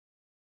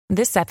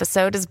This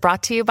episode is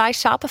brought to you by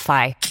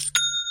Shopify.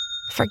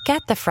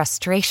 Forget the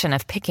frustration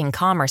of picking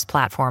commerce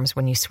platforms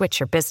when you switch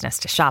your business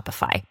to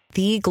Shopify,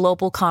 the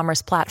global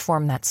commerce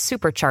platform that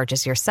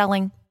supercharges your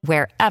selling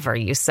wherever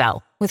you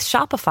sell. With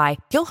Shopify,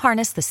 you'll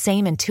harness the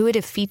same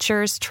intuitive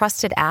features,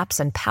 trusted apps,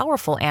 and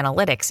powerful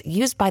analytics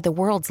used by the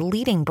world's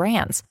leading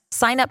brands.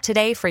 Sign up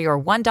today for your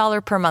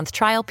 $1 per month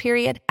trial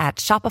period at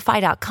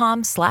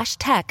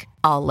shopify.com/tech,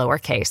 all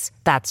lowercase.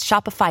 That's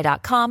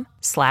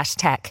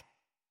shopify.com/tech.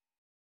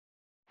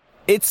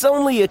 It's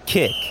only a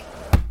kick,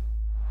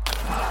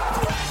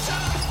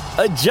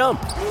 a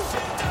jump,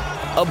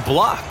 a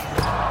block.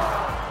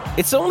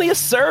 It's only a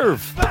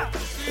serve.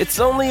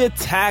 It's only a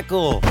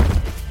tackle,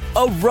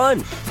 a run.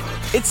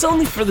 It's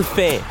only for the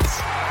fans.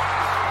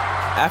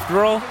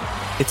 After all,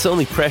 it's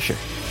only pressure.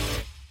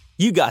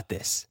 You got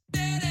this.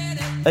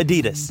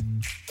 Adidas.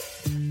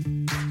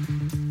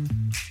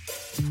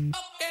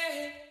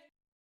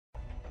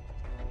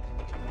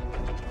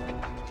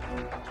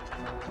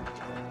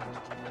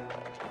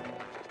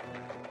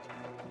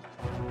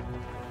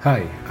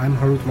 Hi, I'm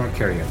Harut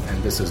Markarian,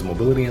 and this is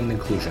Mobility and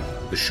Inclusion,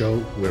 the show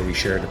where we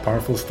share the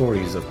powerful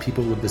stories of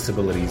people with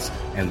disabilities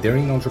and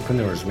daring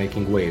entrepreneurs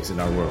making waves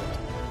in our world.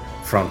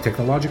 From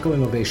technological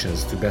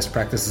innovations to best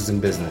practices in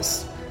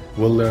business,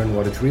 we'll learn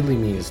what it really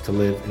means to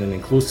live in an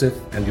inclusive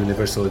and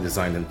universally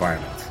designed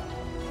environment.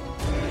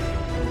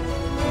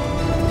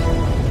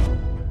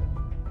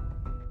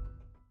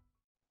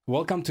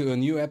 Welcome to a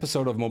new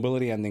episode of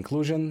Mobility and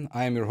Inclusion.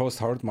 I am your host,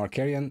 Harut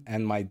Markarian,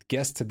 and my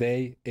guest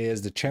today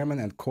is the chairman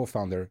and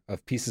co-founder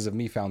of Pieces of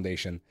Me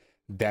Foundation,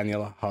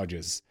 Daniel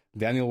Hodges.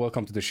 Daniel,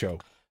 welcome to the show.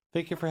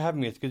 Thank you for having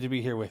me. It's good to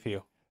be here with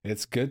you.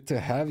 It's good to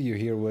have you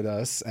here with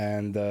us.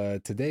 And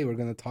today we're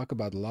going to talk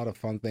about a lot of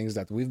fun things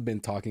that we've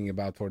been talking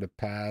about for the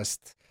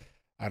past,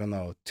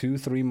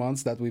 2-3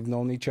 months that we've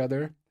known each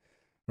other,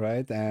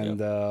 right?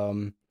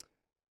 And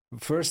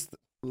first,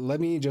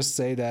 let me just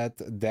say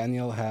that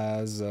Daniel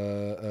has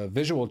a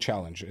visual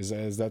challenge.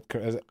 Is it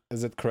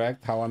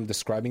correct how I'm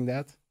describing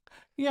that?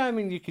 Yeah, I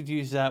mean, you could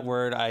use that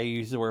word. I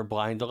use the word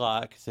blind a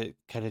lot because it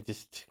kind of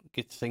just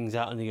gets things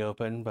out in the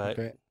open, but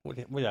okay.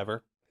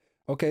 Whatever.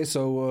 Okay,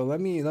 so let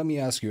me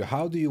ask you,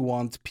 how do you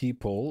want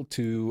people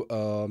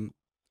to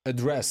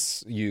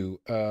address you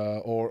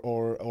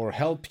or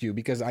help you?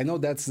 Because I know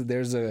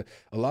there's a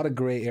lot of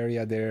gray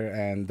area there,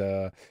 and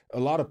a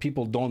lot of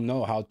people don't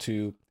know how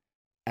to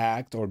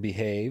act or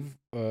behave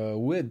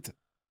with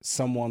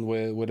someone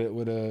with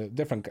a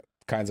different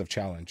kinds of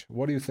challenge.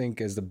 What do you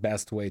think is the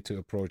best way to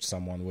approach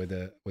someone with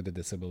a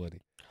disability?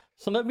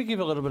 So let me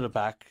give a little bit of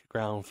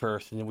background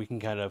first, and then we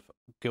can kind of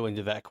go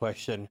into that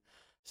question.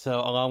 So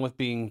along with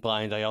being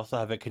blind, I also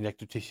have a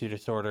connective tissue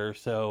disorder.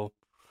 So,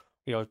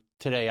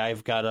 today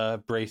I've got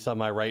a brace on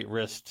my right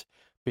wrist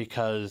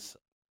because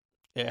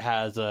it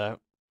has a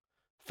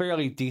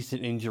fairly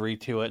decent injury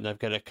to it, and I've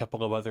got a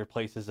couple of other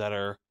places that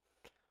are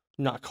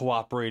not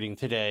cooperating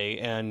today.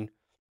 And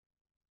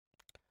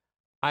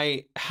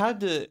I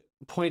had to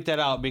point that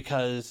out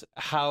because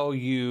how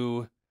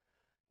you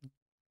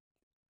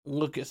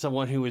look at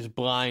someone who is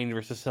blind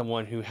versus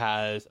someone who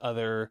has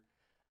other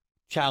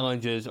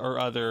challenges or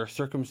other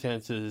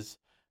circumstances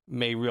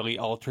may really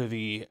alter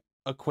the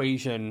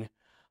equation.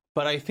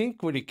 But I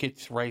think when it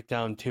gets right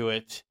down to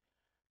it,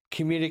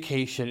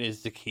 communication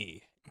is the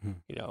key.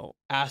 Mm-hmm.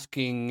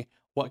 Asking,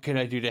 what can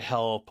I do to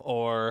help?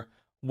 Or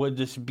would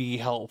this be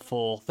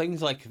helpful? Things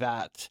like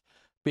that.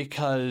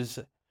 Because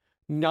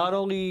not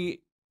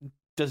only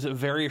does it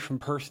vary from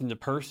person to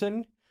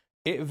person,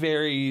 it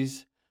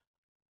varies,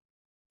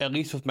 at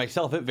least with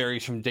myself, it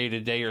varies from day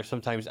to day or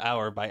sometimes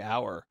hour by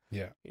hour.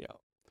 Yeah.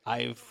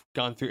 I've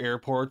gone through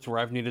airports where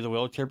I've needed a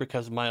wheelchair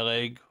because my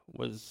leg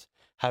was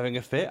having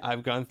a fit.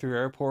 I've gone through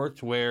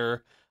airports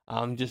where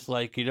I'm just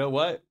like, you know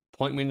what?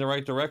 Point me in the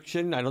right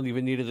direction. I don't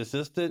even need an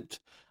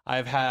assistant.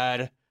 I've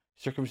had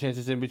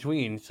circumstances in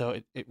between. So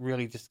it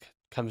really just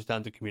comes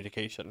down to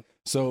communication.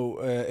 So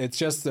it's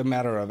just a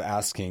matter of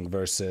asking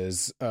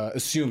versus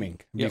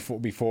assuming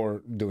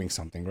before doing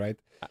something, right?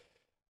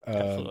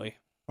 Absolutely.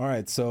 All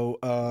right. So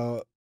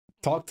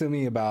talk to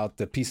me about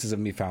the Pieces of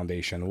Me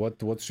Foundation.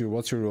 What's your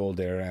role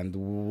there, and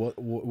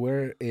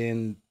where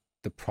in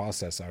the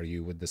process are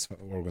you with this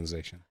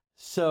organization?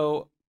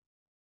 So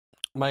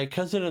my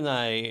cousin and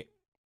I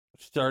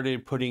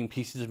started putting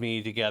Pieces of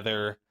Me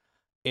together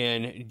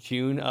in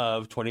June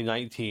of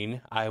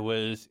 2019. I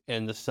was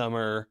in the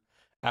summer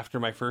after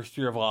my first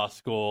year of law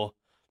school,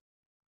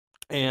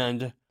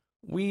 and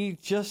we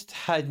just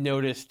had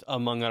noticed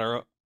among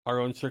our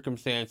own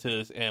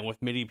circumstances and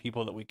with many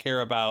people that we care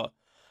about,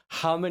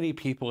 how many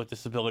people with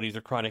disabilities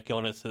or chronic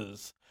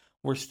illnesses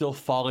were still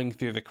falling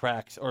through the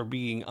cracks or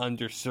being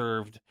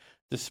underserved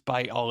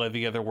despite all of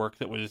the other work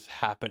that was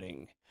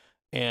happening.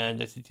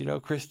 And I said,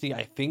 Christy,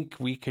 I think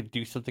we could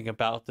do something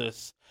about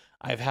this.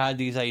 I've had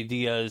these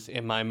ideas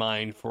in my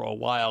mind for a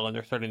while, and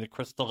they're starting to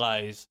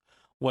crystallize.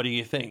 What do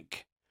you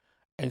think?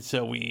 And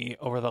so we,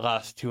 over the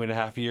last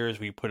 2.5 years,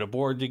 we put a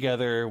board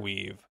together.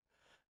 We've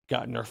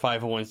gotten our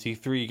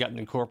 501c3, gotten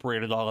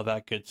incorporated, all of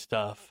that good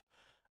stuff.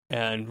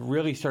 and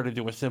really started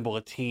to assemble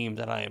a team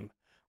that I'm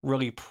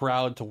really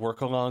proud to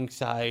work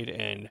alongside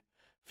and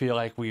feel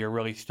like we are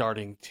really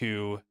starting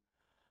to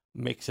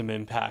make some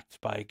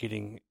impact by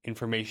getting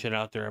information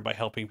out there and by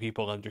helping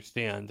people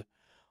understand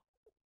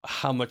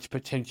how much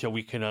potential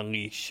we can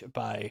unleash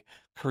by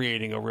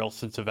creating a real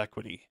sense of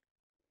equity.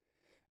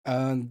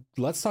 And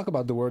let's talk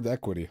about the word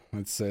equity.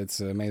 It's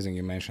amazing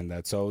you mentioned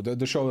that. So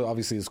the show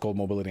obviously is called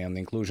Mobility and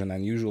Inclusion,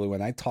 and usually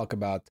when I talk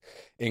about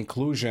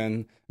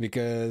inclusion,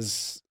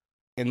 because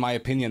in my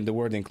opinion, the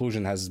word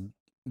inclusion has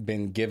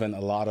been given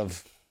a lot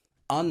of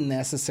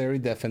unnecessary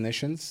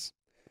definitions,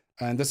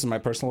 and this is my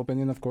personal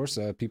opinion, of course.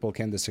 People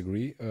can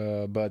disagree,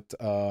 but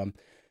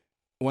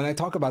when I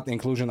talk about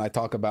inclusion, I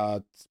talk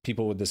about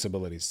people with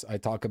disabilities. I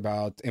talk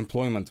about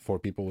employment for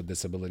people with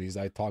disabilities.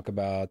 I talk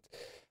about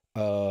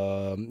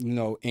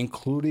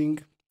including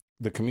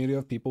the community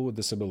of people with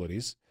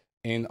disabilities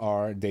in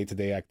our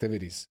day-to-day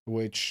activities,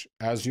 which,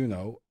 as you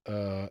know,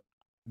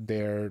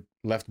 they're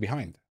left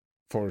behind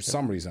for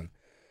some reason.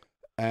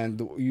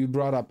 And you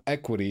brought up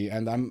equity,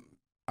 and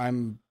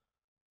I'm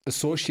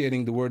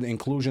associating the word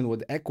inclusion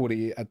with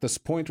equity at this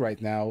point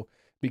right now,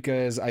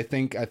 because I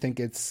think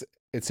it's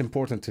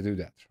important to do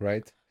that,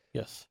 right?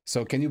 Yes.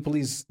 So can you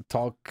please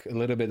talk a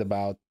little bit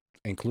about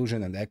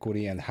inclusion and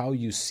equity and how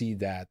you see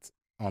that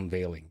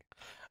unveiling?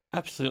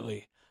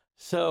 Absolutely.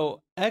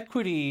 So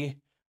equity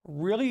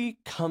really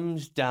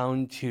comes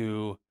down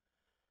to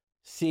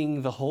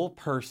seeing the whole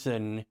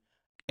person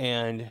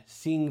and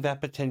seeing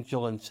that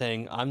potential and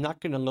saying, I'm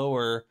not going to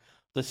lower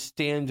the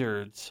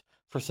standards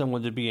for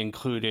someone to be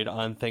included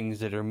on things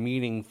that are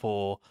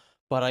meaningful,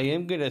 but I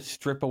am going to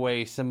strip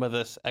away some of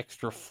this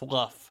extra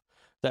fluff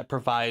that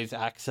provides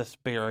access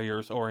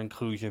barriers or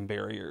inclusion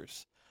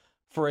barriers.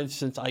 For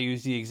instance, I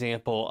use the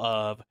example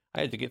of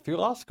I had to get through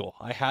law school.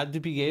 I had to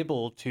be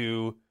able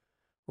to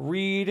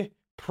read,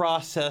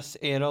 process,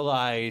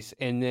 analyze,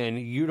 and then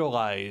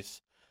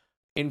utilize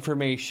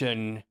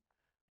information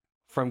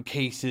from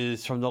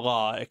cases, from the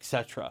law,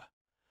 etc.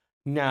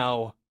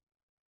 Now,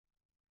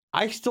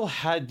 I still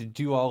had to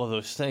do all of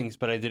those things,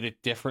 but I did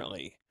it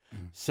differently.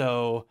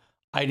 So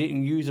I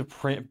didn't use a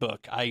print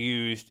book. I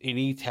used an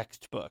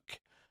e-textbook.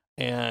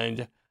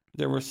 And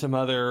there were some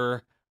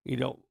other,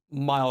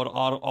 mild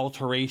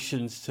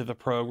alterations to the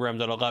program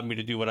that allowed me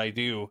to do what I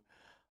do.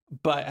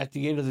 But at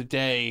the end of the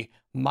day,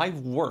 my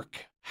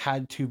work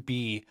had to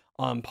be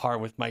on par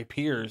with my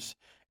peers.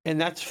 And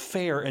that's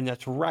fair and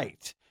that's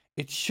right.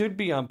 It should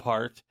be on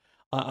par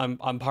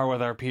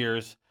with our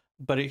peers,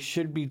 but it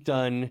should be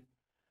done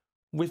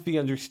with the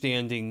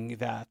understanding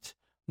that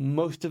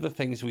most of the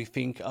things we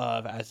think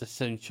of as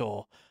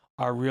essential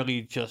are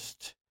really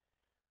just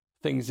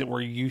things that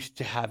we're used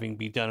to having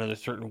be done in a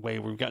certain way.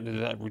 We've gotten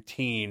into that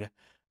routine.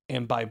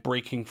 And by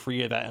breaking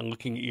free of that and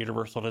looking at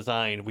universal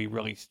design, we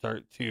really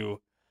start to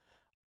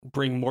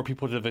bring more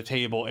people to the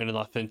table in an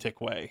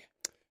authentic way.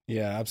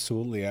 Yeah,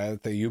 absolutely. I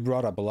think you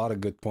brought up a lot of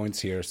good points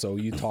here. So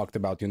you talked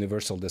about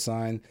universal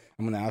design.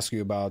 I'm going to ask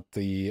you about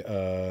the,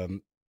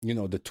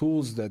 the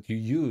tools that you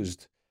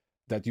used,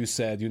 that you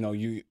said,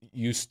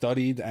 you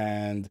studied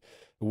and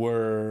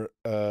were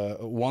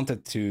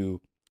wanted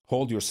to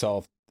hold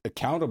yourself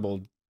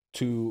accountable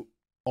to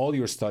all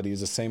your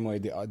studies the same way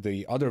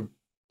the other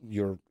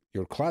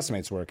your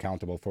classmates were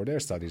accountable for their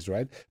studies,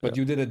 right? But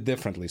you did it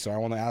differently. So I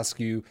want to ask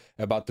you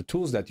about the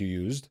tools that you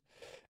used,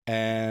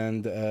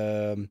 and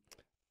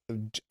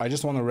I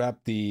just want to wrap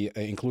the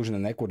inclusion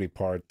and equity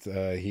part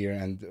here,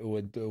 and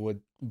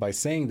would by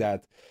saying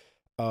that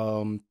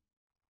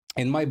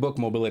in my book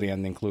Mobility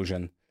and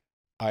Inclusion,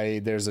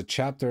 there's a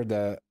chapter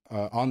that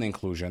on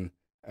inclusion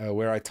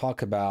where I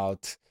talk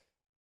about,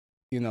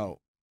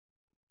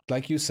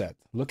 like you said,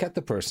 look at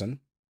the person,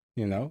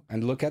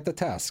 and look at the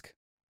task,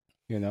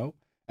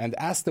 and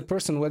ask the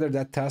person whether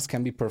that task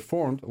can be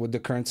performed with the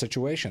current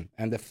situation.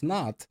 And if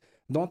not,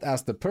 don't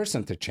ask the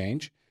person to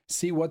change.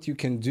 See what you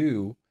can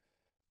do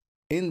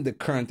in the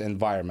current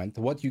environment,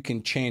 what you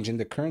can change in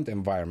the current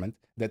environment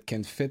that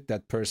can fit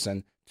that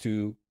person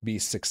to be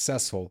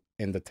successful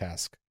in the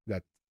task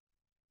that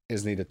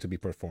is needed to be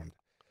performed.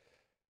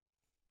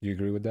 You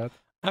agree with that?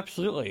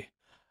 Absolutely.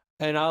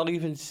 And I'll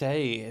even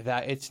say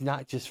that it's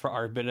not just for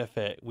our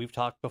benefit. We've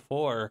talked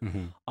before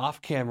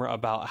off camera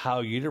about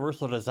how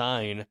universal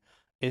design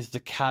is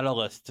the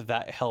catalyst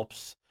that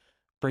helps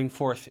bring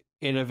forth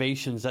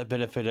innovations that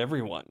benefit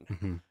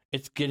everyone.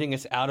 It's getting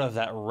us out of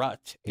that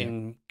rut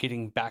and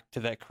getting back to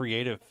that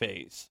creative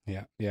phase.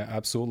 Yeah,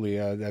 absolutely.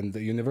 And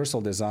the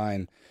universal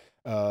design,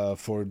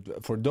 for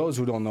those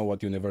who don't know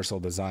what universal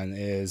design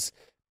is,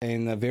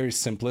 in a very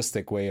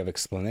simplistic way of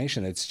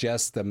explanation, it's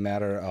just a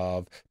matter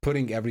of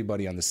putting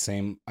everybody on the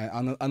same,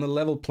 on a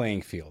level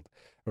playing field,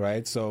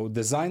 right? So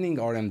designing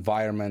our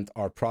environment,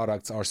 our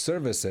products, our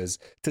services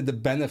to the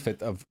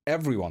benefit of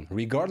everyone,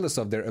 regardless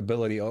of their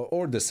ability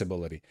or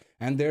disability.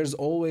 And there's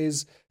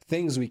always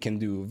things we can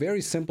do,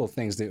 very simple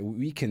things that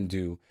we can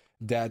do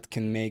that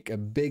can make a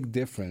big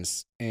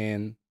difference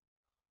in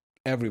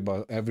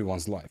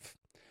everyone's life.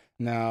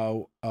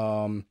 Now,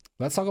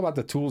 let's talk about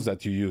the tools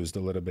that you used a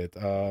little bit.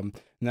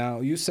 Now,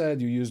 you said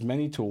you used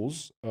many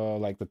tools,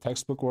 like the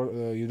textbook, or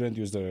you didn't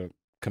use the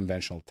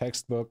conventional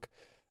textbook.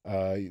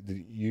 You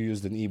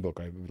used an ebook,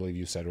 I believe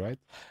you said, right?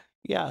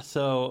 Yeah,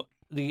 so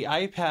the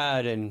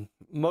iPad and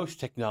most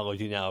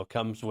technology now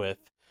comes with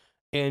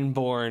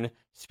inborn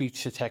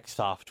speech-to-text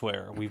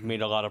software. We've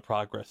made a lot of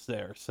progress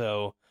there.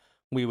 So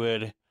we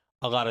would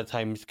a lot of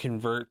times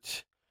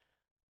convert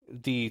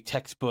the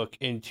textbook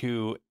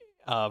into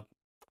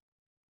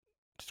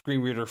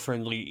screen reader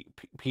friendly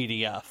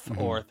PDF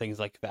or things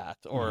like that.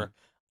 Or,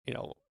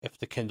 if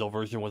the Kindle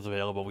version was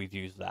available, we'd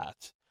use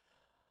that.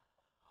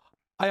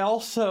 I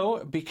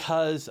also,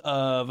 because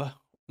of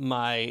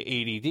my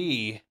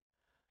ADD,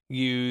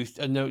 used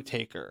a note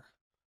taker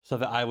so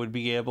that I would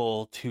be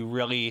able to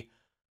really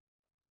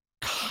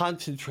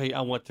concentrate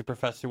on what the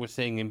professor was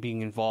saying and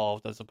being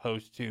involved, as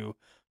opposed to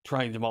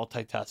trying to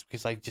multitask,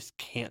 because I just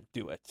can't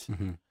do it.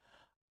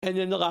 And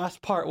then the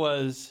last part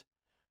was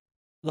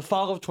the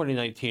fall of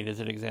 2019 is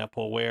an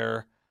example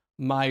where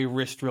my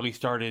wrist really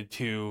started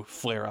to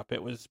flare up.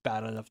 It was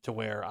bad enough to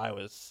where I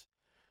was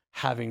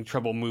having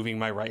trouble moving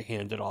my right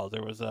hand at all.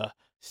 There was a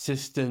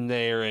cyst in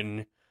there,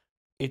 and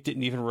it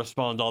didn't even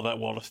respond all that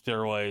well to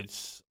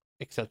steroids,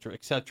 etc.,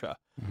 etc.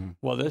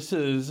 Well, this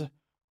is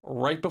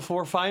right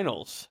before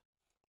finals.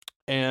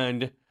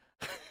 And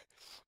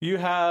you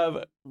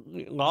have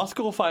law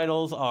school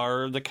finals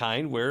are the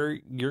kind where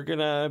you're going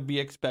to be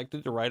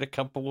expected to write a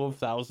couple of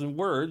thousand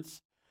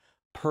words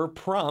per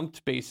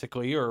prompt,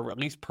 basically, or at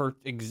least per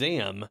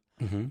exam,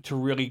 to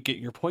really get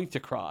your point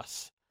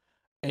across.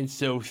 And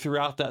so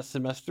throughout that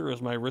semester,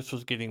 as my wrist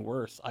was getting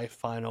worse, I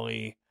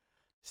finally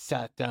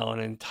sat down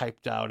and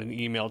typed out an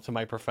email to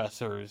my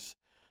professors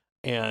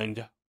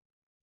and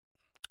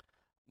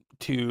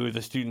to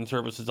the student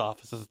services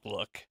offices.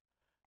 Look,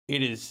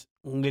 it is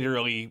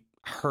literally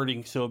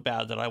hurting so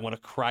bad that I want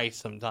to cry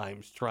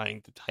sometimes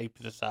trying to type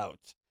this out.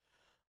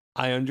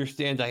 I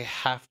understand I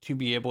have to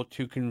be able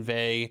to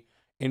convey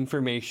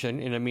information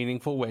in a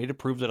meaningful way to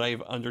prove that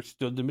I've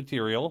understood the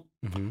material.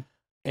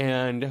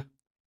 And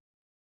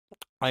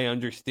I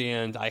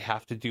understand I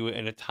have to do it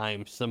in a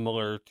time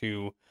similar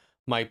to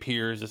my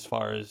peers as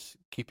far as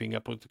keeping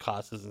up with the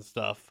classes and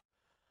stuff.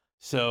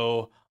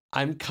 So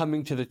I'm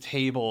coming to the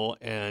table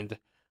and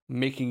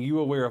making you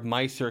aware of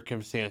my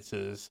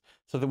circumstances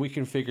so that we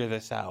can figure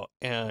this out.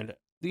 And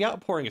the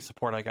outpouring of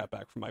support I got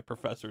back from my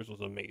professors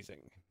was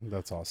amazing.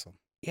 That's awesome.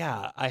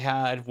 Yeah, I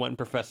had one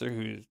professor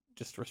who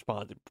just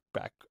responded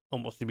back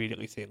almost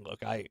immediately saying,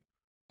 look,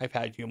 I've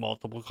had you in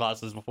multiple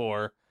classes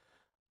before.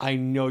 I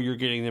know you're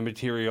getting the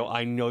material.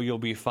 I know you'll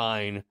be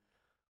fine.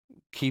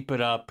 Keep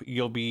it up.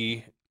 You'll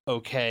be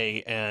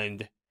okay.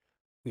 And,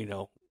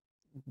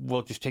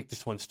 we'll just take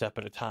this one step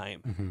at a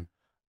time.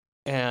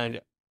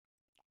 And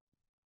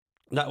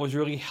that was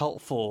really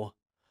helpful,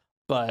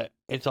 but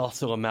it's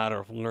also a matter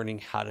of learning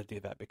how to do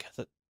that, because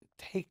it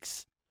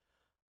takes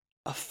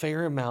a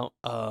fair amount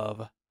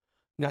of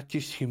not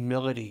just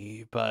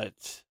humility,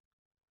 but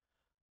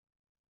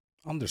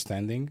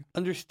understanding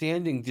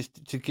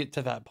just to get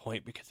to that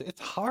point, because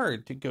it's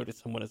hard to go to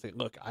someone and say,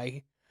 look,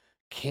 I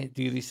can't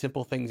do these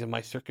simple things and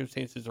my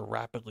circumstances are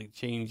rapidly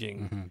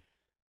changing.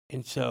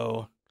 And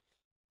so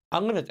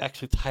I'm going to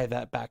actually tie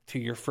that back to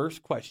your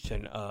first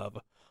question of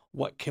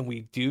what can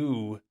we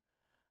do,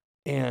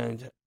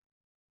 and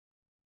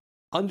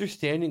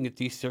understanding that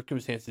these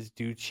circumstances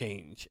do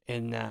change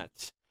and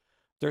that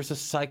there's a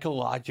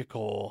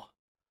psychological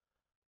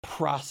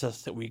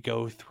process that we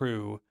go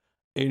through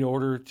in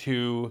order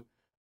to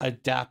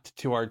adapt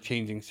to our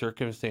changing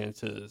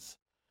circumstances.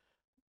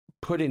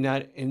 Putting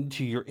that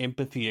into your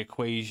empathy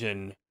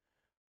equation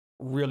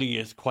really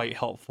is quite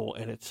helpful,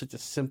 and it's such a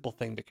simple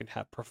thing that can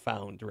have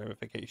profound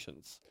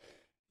ramifications.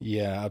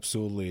 Yeah,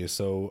 absolutely.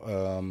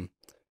 So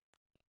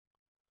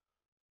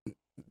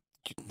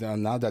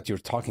now that you're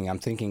talking, I'm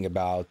thinking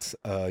about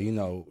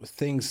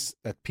things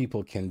that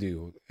people can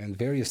do, and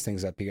various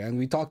things that people, and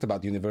we talked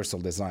about universal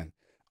design.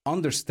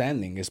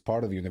 Understanding is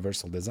part of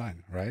universal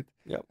design, right?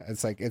 Yep.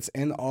 It's like it's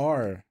in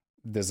our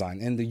design,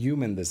 in the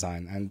human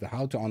design, and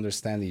how to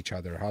understand each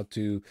other, how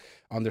to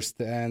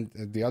understand.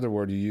 The other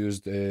word you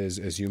used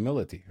is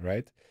humility,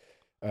 right?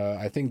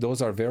 I think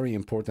those are very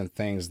important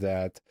things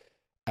that,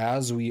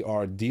 as we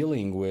are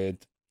dealing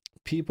with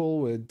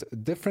people with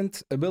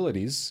different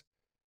abilities,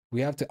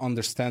 we have to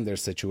understand their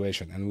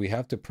situation, and we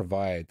have to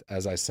provide,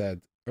 as I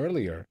said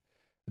earlier,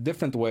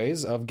 different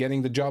ways of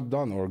getting the job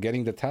done or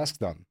getting the task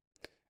done.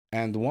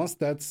 And once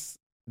that's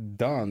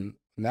done,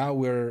 now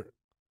we're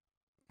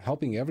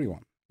helping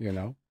everyone,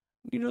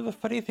 The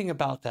funny thing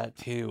about that,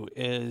 too,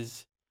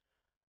 is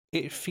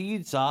it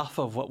feeds off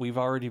of what we've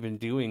already been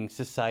doing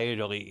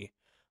societally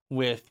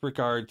with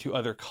regard to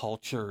other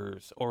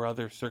cultures or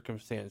other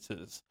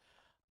circumstances,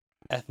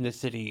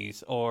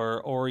 ethnicities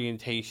or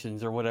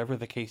orientations or whatever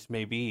the case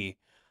may be.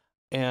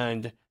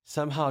 And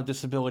somehow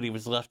disability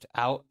was left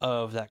out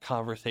of that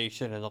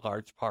conversation in a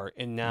large part.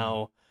 And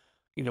now,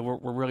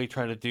 what we're really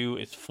trying to do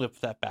is flip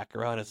that back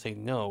around and say,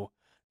 no,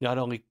 not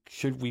only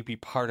should we be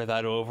part of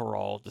that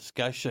overall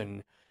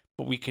discussion,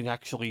 but we can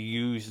actually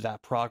use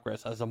that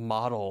progress as a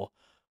model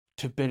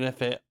to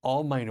benefit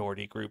all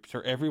minority groups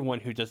or everyone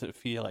who doesn't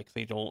feel like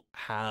they don't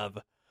have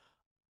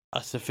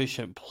a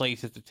sufficient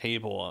place at the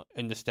table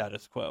in the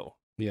status quo.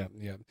 Yeah,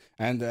 yeah.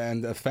 And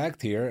the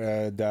fact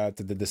here that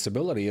the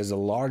disability is the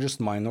largest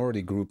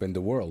minority group in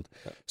the world.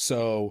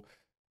 So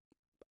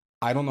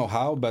I don't know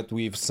how, but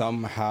we've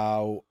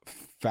somehow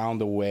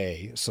found a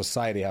way,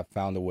 society have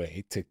found a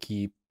way to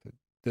keep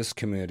this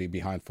community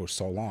behind for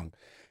so long.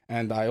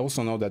 And I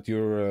also know that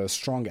you're a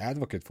strong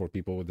advocate for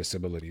people with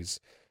disabilities.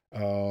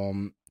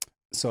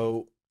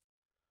 So,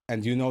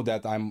 and you know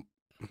that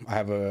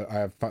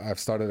I've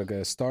started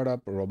a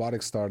startup, a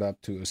robotic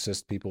startup, to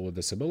assist people with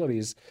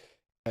disabilities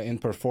in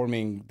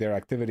performing their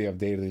activity of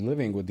daily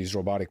living with these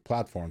robotic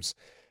platforms.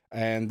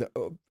 And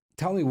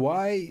tell me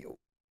why,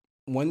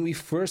 when we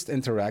first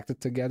interacted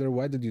together,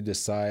 why did you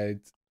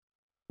decide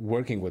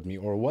working with me,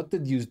 or what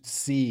did you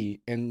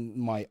see in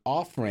my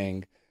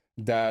offering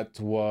that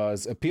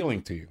was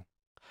appealing to you?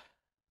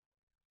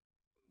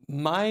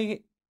 My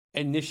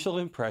initial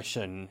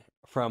impression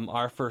from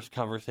our first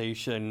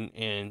conversation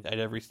and at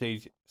every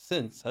stage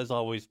since has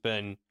always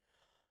been,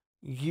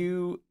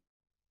 you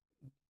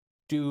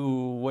do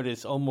what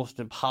is almost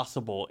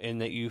impossible in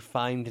that you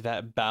find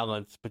that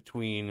balance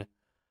between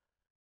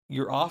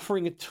you're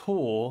offering a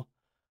tool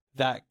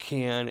that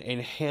can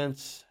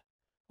enhance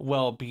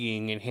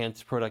well-being,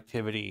 enhance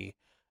productivity,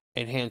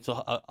 enhance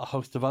a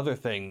host of other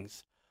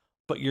things,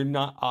 but you're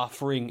not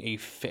offering a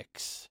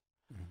fix.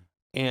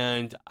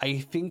 And I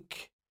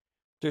think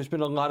there's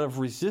been a lot of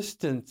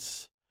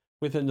resistance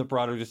within the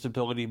broader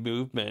disability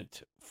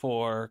movement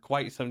for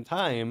quite some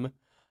time,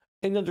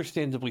 and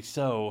understandably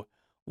so,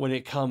 when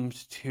it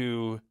comes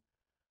to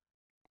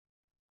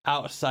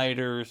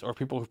outsiders or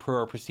people who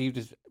are perceived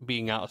as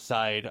being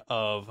outside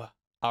of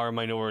our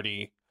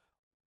minority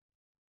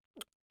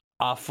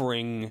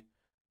offering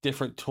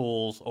different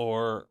tools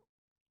or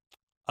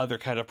other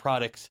kind of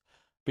products,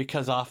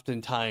 because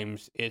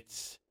oftentimes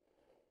it's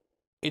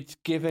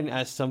given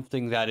as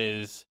something that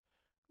is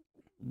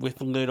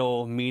with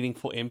little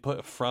meaningful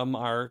input from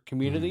our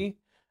community,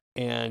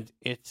 and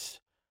it's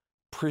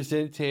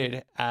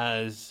presented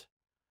as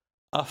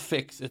a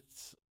fix. It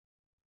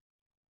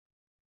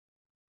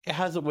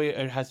has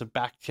a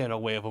back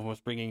channel way of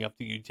almost bringing up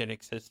the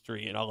eugenics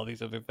history and all of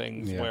these other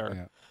things,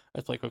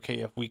 it's like,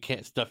 okay, if we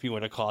can't stuff you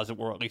in a closet,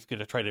 we're at least going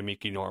to try to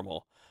make you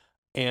normal.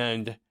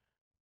 And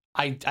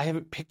I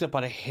haven't picked up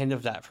on a hint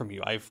of that from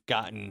you. I've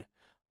gotten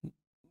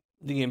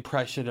the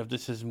impression of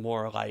this is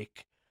more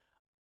like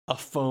a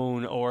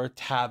phone or a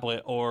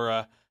tablet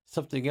or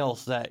something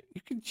else that you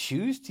can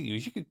choose to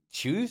use. You can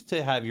choose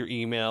to have your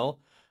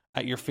email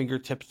at your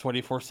fingertips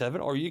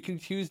 24/7, or you can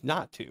choose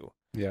not to.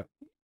 Yeah.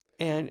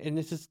 And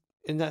this is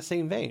in that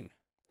same vein.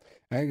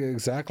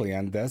 Exactly.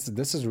 And this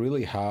is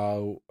really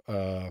how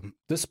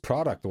this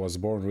product was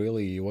born,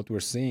 really, what we're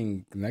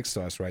seeing next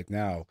to us right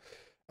now.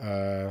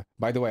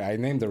 By the way, I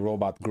named the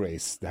robot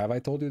Grace. Have I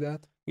told you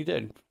that? You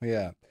did.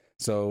 Yeah.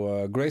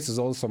 So Grace is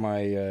also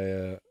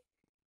my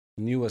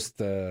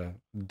newest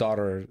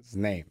daughter's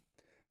name.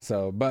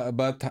 So,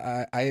 but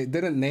I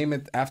didn't name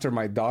it after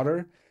my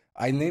daughter.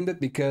 I named it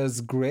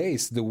because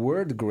Grace, the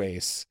word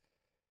Grace,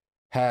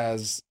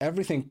 has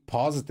everything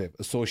positive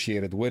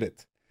associated with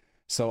it.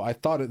 So I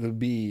thought it would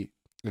be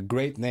a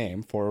great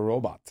name for a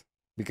robot,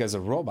 because a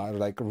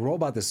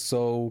robot is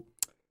so,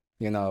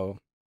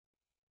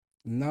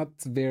 not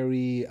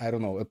very, I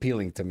don't know,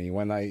 appealing to me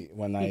when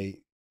I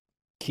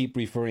keep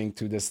referring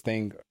to this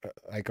thing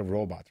like a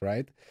robot,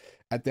 right?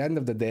 At the end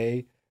of the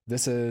day,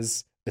 this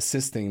is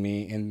assisting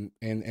me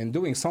in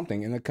doing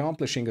something, in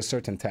accomplishing a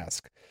certain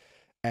task.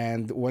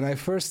 And when I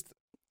first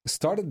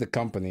started the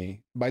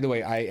company, by the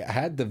way, I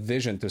had the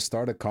vision to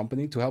start a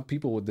company to help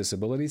people with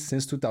disabilities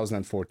since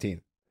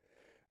 2014,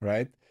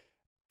 right?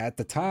 At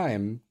the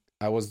time,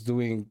 I was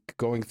going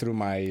through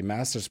my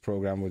master's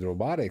program with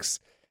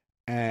robotics,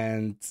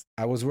 and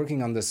I was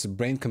working on this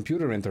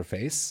brain-computer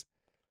interface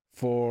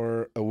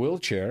for a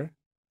wheelchair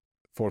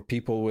for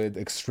people with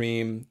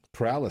extreme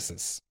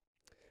paralysis,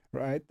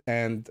 right?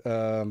 And,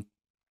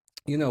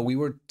 we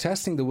were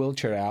testing the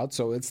wheelchair out.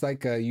 So it's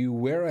like you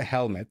wear a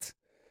helmet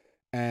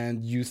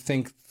and you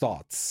think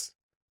thoughts.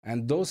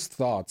 And those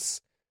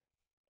thoughts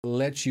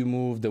let you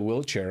move the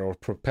wheelchair or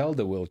propel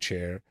the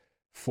wheelchair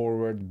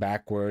forward,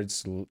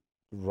 backwards,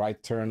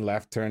 right turn,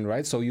 left turn,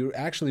 right? So you're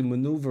actually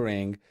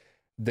maneuvering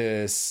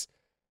this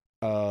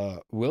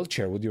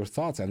wheelchair with your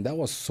thoughts. And that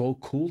was so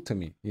cool to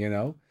me,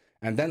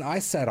 And then I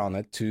sat on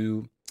it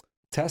to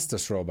test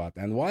this robot.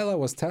 And while I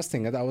was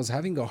testing it, I was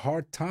having a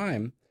hard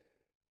time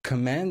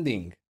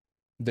commanding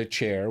the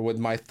chair with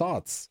my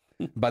thoughts.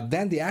 But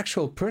then the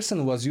actual person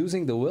who was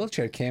using the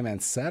wheelchair came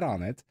and sat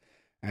on it,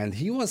 and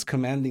he was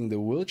commanding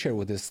the wheelchair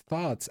with his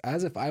thoughts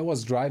as if I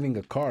was driving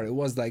a car. It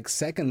was like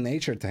second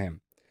nature to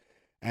him.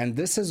 And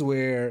this is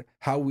where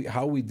how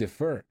we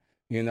differ.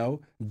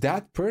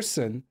 That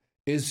person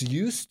is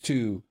used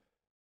to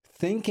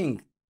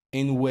thinking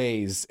in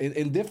ways,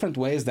 in different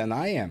ways than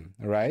I am,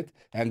 right?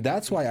 And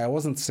that's why I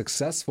wasn't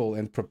successful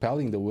in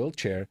propelling the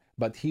wheelchair,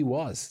 but he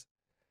was,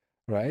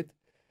 right?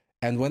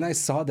 And when I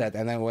saw that,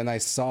 and then when I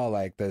saw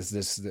like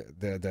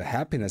the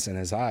happiness in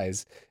his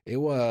eyes, it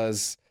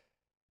was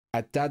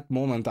at that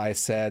moment I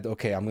said,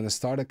 okay, I'm going to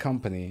start a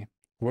company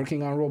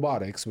working on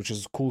robotics, which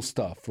is cool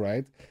stuff,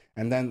 right?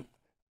 And then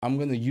I'm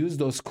going to use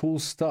those cool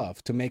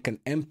stuff to make an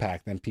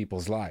impact in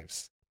people's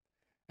lives.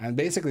 And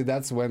basically,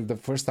 that's when the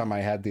first time I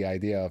had the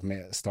idea of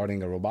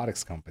starting a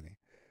robotics company.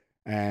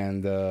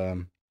 And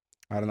I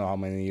don't know how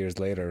many years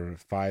later,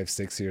 5,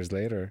 6 years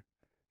later,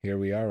 here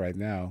we are right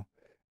now.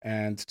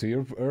 And to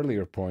your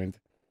earlier point,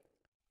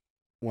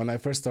 when I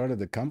first started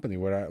the company,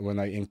 when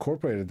I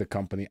incorporated the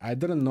company, I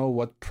didn't know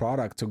what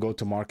product to go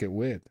to market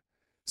with.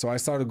 So I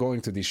started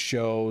going to these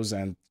shows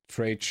and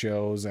trade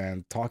shows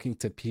and talking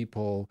to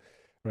people,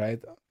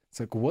 right? It's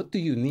like, what do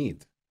you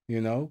need?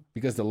 You know,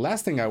 because the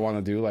last thing I want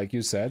to do, like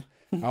you said,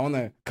 I want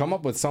to come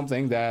up with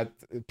something that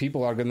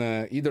people are going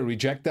to either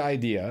reject the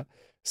idea,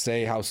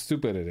 say how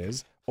stupid it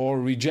is,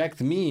 or reject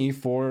me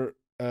for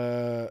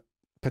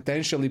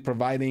potentially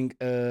providing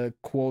a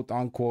quote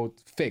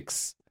unquote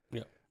fix.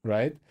 Yeah.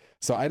 Right.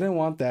 So I didn't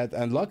want that.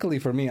 And luckily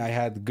for me, I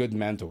had good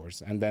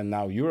mentors. And then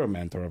now you're a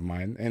mentor of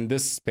mine in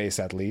this space,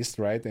 at least,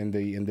 right? In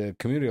the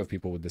community of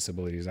people with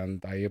disabilities.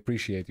 And I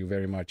appreciate you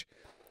very much.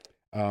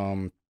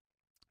 Now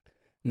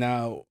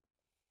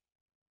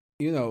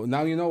you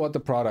know what the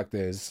product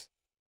is.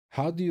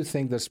 How do you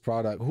think this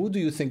product, who do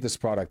you think this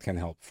product can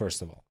help,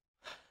 first of all?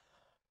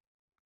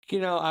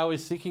 You know, I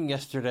was thinking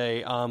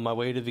yesterday on my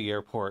way to the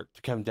airport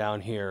to come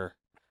down here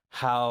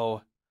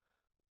how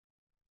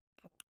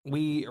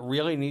we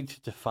really need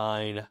to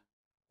define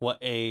what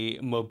a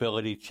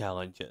mobility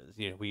challenge is.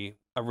 You know, we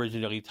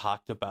originally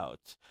talked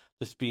about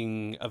this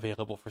being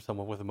available for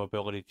someone with a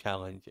mobility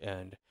challenge,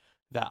 and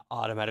that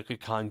automatically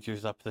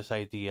conjures up this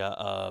idea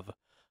of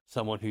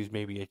someone who's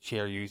maybe a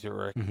chair user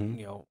or,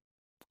 you know,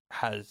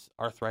 has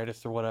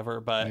arthritis or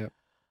whatever, but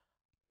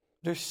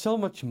there's so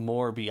much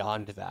more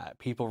beyond that.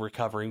 People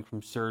recovering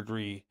from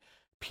surgery,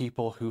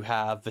 people who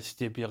have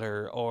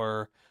vestibular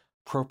or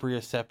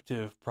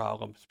proprioceptive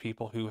problems,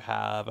 people who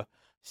have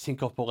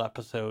syncopal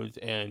episodes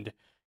and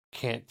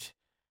can't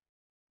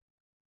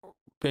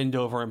bend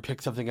over and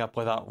pick something up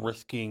without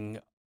risking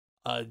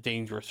a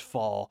dangerous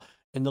fall.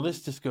 And the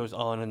list just goes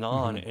on,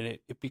 and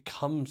it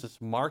becomes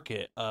this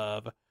market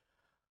of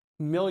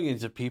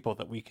millions of people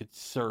that we could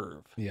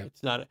serve. Yeah.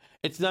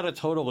 It's not a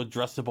total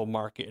addressable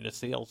market in a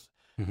sales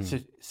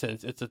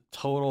sense. It's a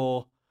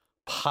total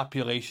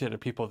population of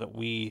people that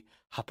we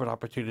have an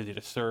opportunity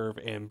to serve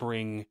and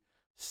bring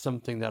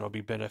something that'll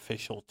be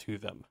beneficial to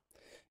them.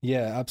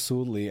 Yeah,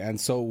 absolutely. And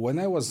so when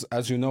I was,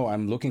 as you know,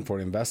 I'm looking for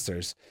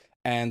investors.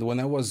 And when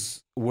I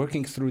was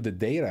working through the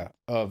data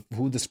of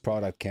who this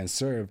product can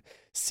serve,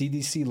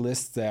 CDC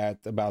lists that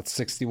about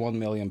 61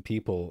 million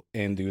people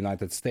in the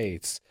United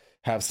States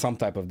have some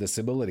type of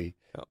disability.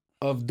 Yep.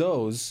 Of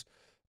those,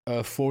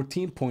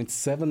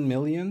 14.7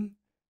 million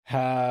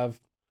have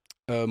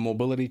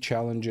mobility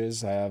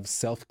challenges, have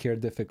self-care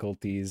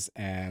difficulties,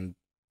 and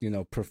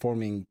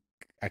performing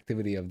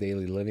activity of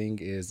daily living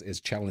is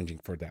challenging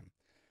for them,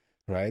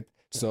 right?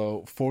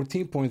 So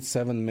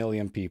 14.7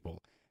 million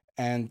people.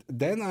 And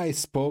then I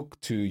spoke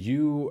to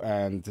you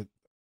and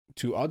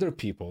to other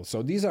people.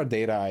 So these are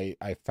data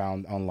I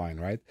found online,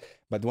 right?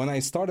 But when I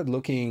started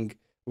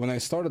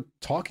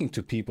talking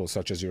to people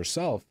such as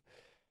yourself,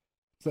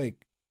 it's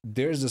like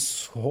there's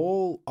this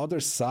whole other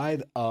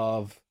side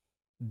of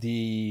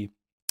the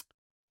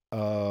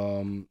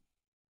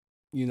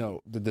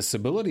the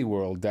disability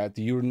world that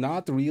you're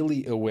not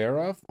really aware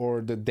of,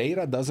 or the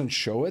data doesn't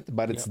show it,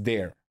 but it's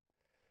there,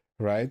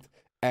 right?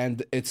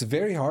 And it's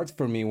very hard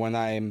for me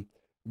when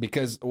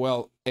because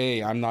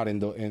I'm not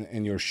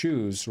in your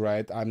shoes,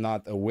 right? I'm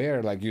not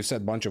aware, like you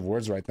said, a bunch of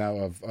words right now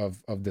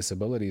of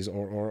disabilities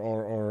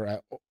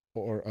or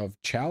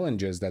of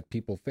challenges that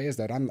people face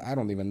that I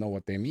don't even know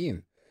what they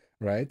mean,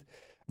 right?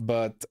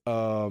 But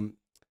the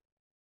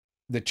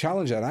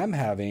challenge that I'm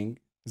having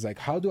is like,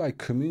 how do I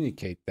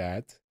communicate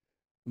that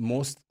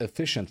most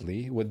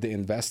efficiently with the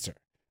investor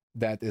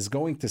that is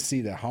going to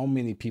see that how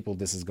many people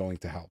this is going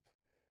to help,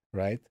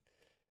 right?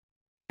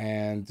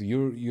 And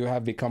you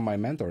have become my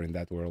mentor in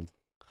that world.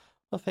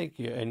 Well, thank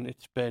you. And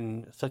it's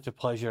been such a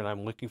pleasure, and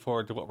I'm looking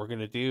forward to what we're going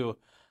to do.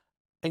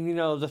 And,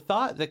 the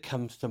thought that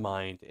comes to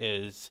mind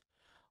is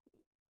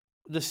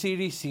the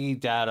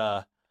CDC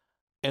data,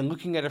 and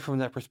looking at it from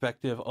that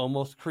perspective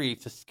almost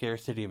creates a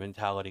scarcity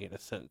mentality in a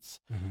sense.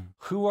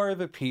 Who are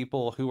the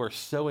people who are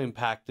so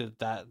impacted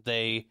that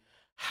they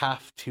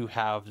have to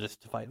have this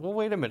device? Well,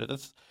 wait a minute.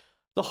 That's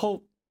the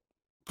whole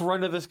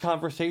brunt of this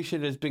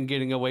conversation has been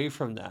getting away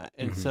from that.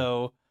 And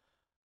so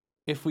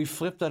if we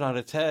flip that on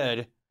its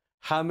head,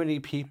 how many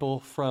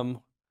people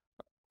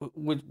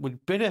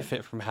would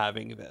benefit from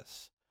having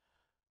this?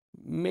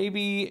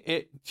 Maybe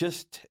it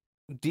just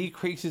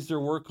decreases their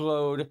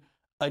workload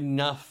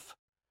enough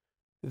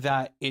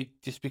that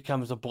it just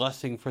becomes a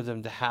blessing for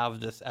them to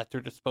have this at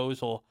their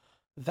disposal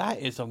that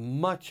is a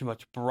much,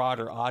 much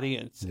broader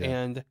audience. Yeah.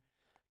 And,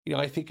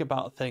 I think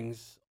about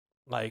things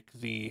like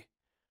the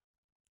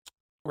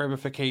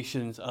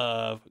ramifications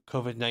of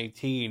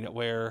COVID-19,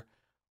 where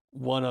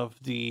one of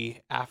the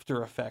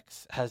after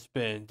effects has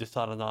been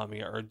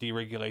dysautonomia or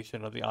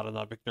deregulation of the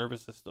autonomic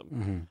nervous system.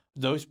 Mm-hmm.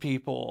 Those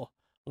people,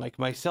 like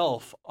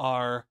myself,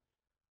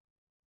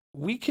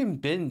 we can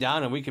bend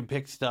down and we can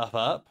pick stuff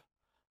up,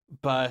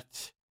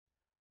 but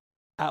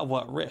at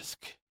what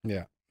risk?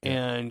 Yeah.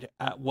 And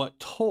at what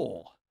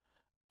toll?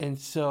 And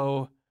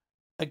so,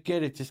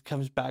 again, it just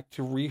comes back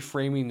to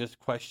reframing this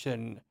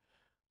question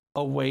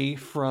away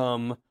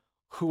from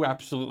who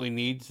absolutely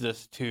needs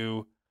this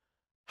to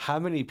how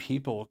many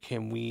people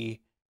can we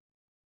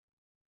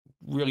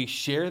really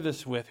share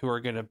this with who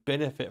are going to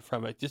benefit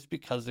from it just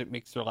because it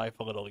makes their life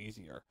a little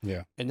easier.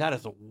 Yeah. And that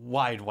is a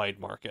wide, wide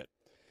market.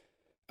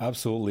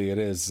 Absolutely, it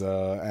is.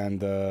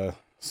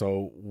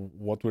 So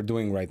what we're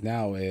doing right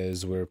now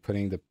is we're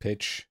putting the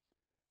pitch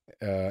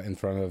in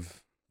front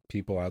of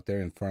people out there,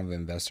 in front of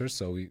investors,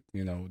 so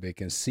they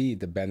can see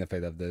the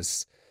benefit of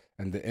this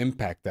and the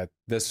impact that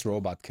this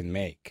robot can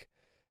make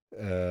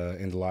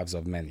in the lives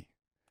of many.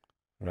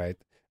 Right.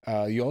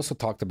 You also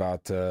talked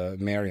about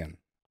Marion.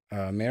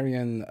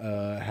 Marion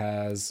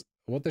has,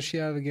 what does she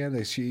have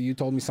again? You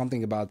told me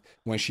something about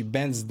when she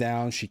bends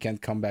down, she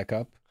can't come back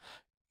up.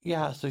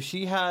 Yeah, so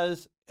she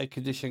has a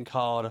condition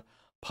called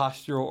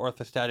postural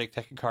orthostatic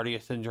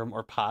tachycardia syndrome,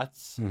 or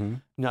POTS,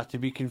 not to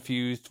be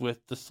confused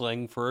with the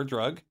slang for a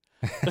drug.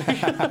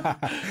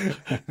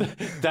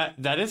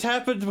 that has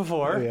happened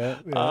before. Yeah.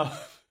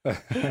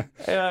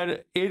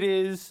 And it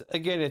is,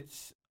 again,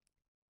 it's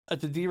a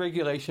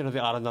deregulation of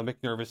the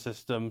autonomic nervous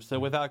system. So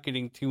without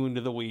getting too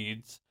into the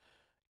weeds,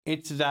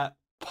 it's that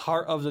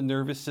part of the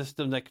nervous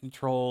system that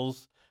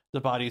controls the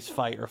body's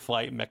fight or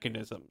flight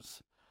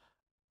mechanisms.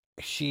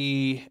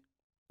 She,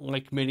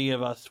 like many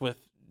of us with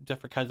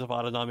different kinds of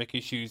autonomic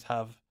issues,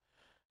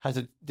 has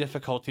a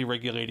difficulty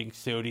regulating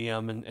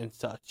sodium and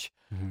such.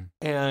 Mm-hmm.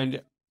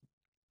 And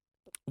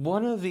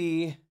one of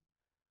the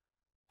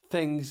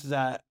things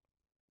that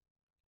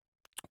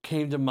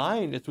came to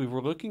mind as we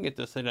were looking at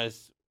this, and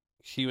as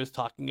she was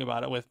talking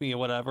about it with me and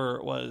whatever,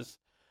 it was,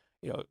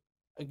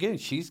 again,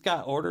 she's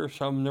got orders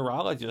from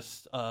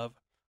neurologists of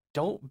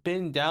don't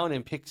bend down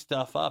and pick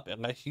stuff up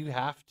unless you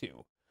have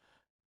to.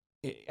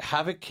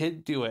 Have a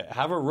kid do it,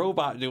 have a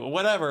robot do it,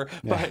 whatever.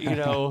 But,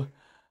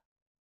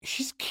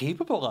 she's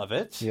capable of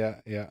it.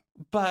 Yeah.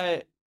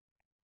 But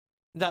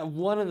that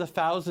 1 in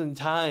 1,000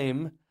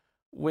 time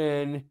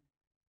when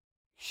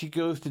she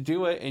goes to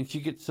do it and she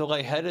gets so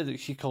lightheaded that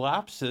she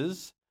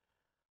collapses,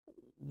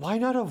 why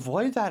not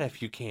avoid that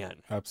if you can?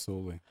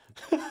 Absolutely.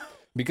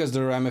 Because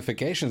the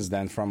ramifications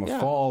then from a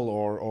fall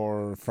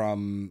or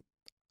from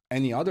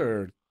any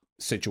other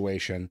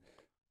situation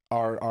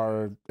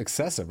are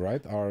excessive,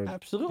 right?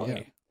 Absolutely.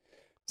 Yeah.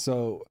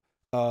 So,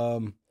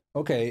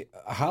 okay,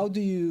 how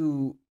do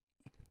you...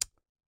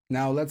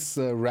 Now let's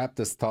wrap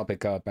this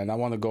topic up, and I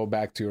want to go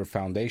back to your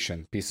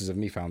foundation, Pieces of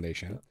Me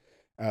Foundation.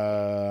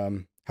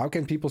 How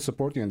can people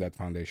support you in that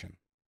foundation?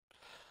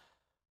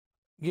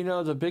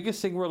 The biggest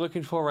thing we're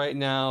looking for right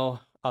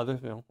now,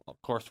 of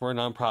course, we're a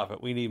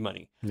nonprofit. We need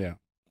money. Yeah.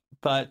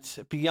 But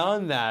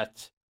beyond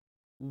that,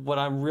 what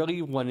I'm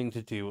really wanting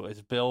to do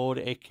is build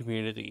a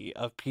community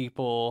of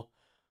people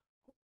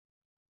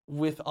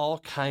with all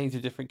kinds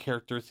of different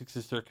characteristics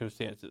and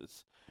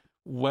circumstances.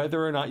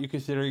 Whether or not you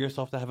consider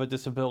yourself to have a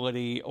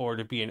disability or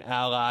to be an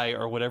ally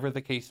or whatever the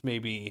case may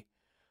be,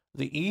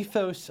 the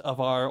ethos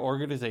of our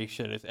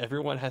organization is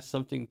everyone has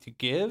something to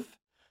give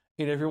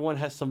and everyone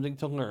has something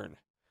to learn.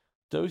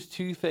 Those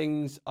two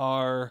things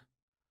are,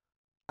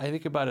 I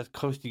think, about as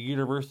close to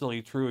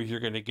universally true as you're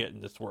going to get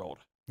in this world.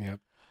 Yep.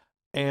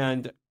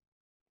 And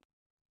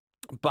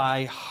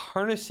by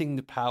harnessing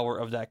the power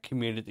of that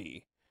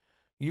community,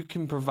 you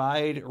can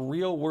provide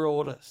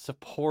real-world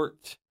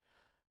support,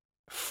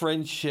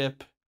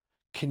 friendship,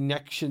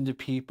 connection to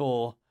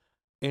people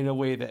in a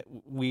way that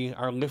we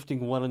are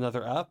lifting one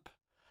another up.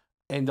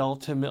 And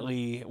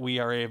ultimately, we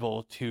are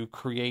able to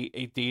create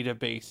a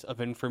database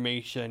of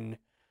information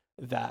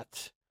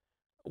that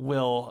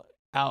will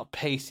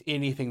outpace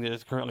anything that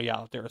is currently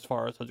out there as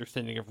far as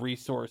understanding of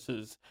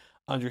resources,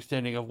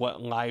 understanding of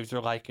what lives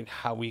are like and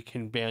how we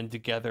can band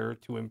together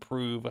to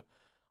improve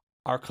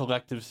our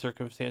collective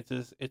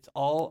circumstances. It's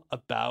all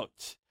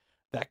about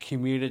that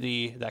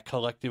community, that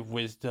collective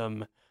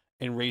wisdom,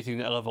 and raising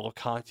that level of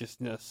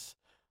consciousness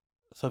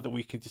so that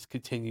we can just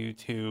continue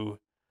to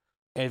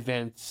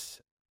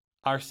advance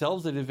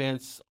ourselves and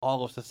advance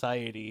all of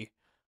society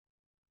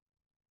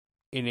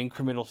in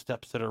incremental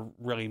steps that are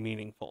really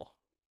meaningful.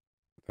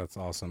 That's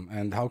awesome.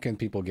 And how can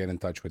people get in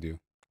touch with you?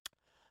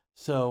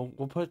 So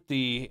we'll put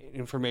the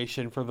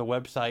information for the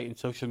website and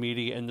social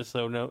media in the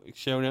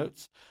show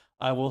notes.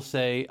 I will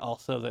say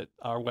also that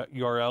our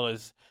URL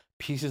is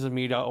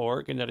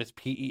piecesofme.org, and that is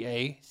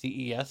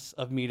PEACES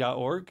of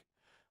me.org.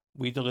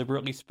 We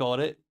deliberately spelled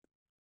it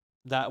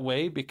that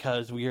way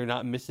because we are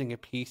not missing a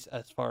piece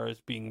as far as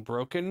being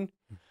broken.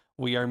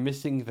 We are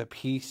missing the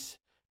piece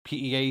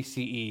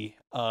PEACE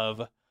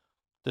of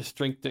the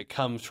strength that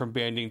comes from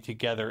banding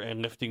together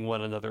and lifting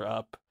one another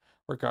up,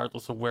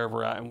 regardless of where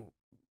we're at,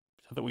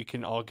 so that we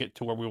can all get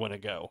to where we want to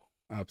go.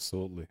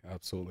 Absolutely.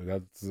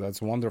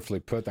 That's wonderfully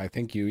put. I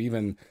think you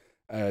even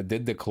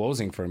did the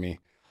closing for me.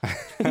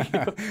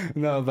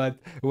 No, but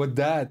with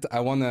that,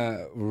 I want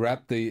to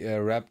wrap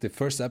the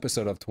first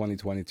episode of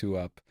 2022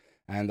 up.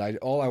 And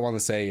all I want to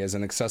say is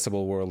an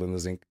accessible world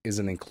is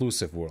an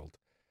inclusive world.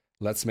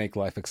 Let's make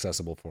life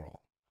accessible for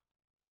all.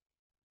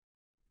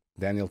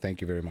 Daniel,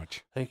 thank you very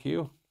much. Thank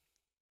you.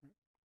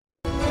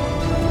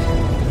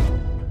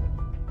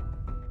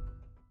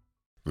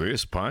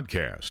 This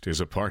podcast is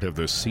a part of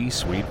the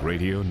C-Suite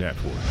Radio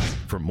Network.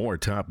 For more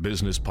top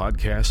business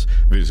podcasts,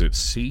 visit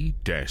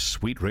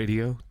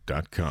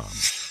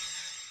c-suiteradio.com.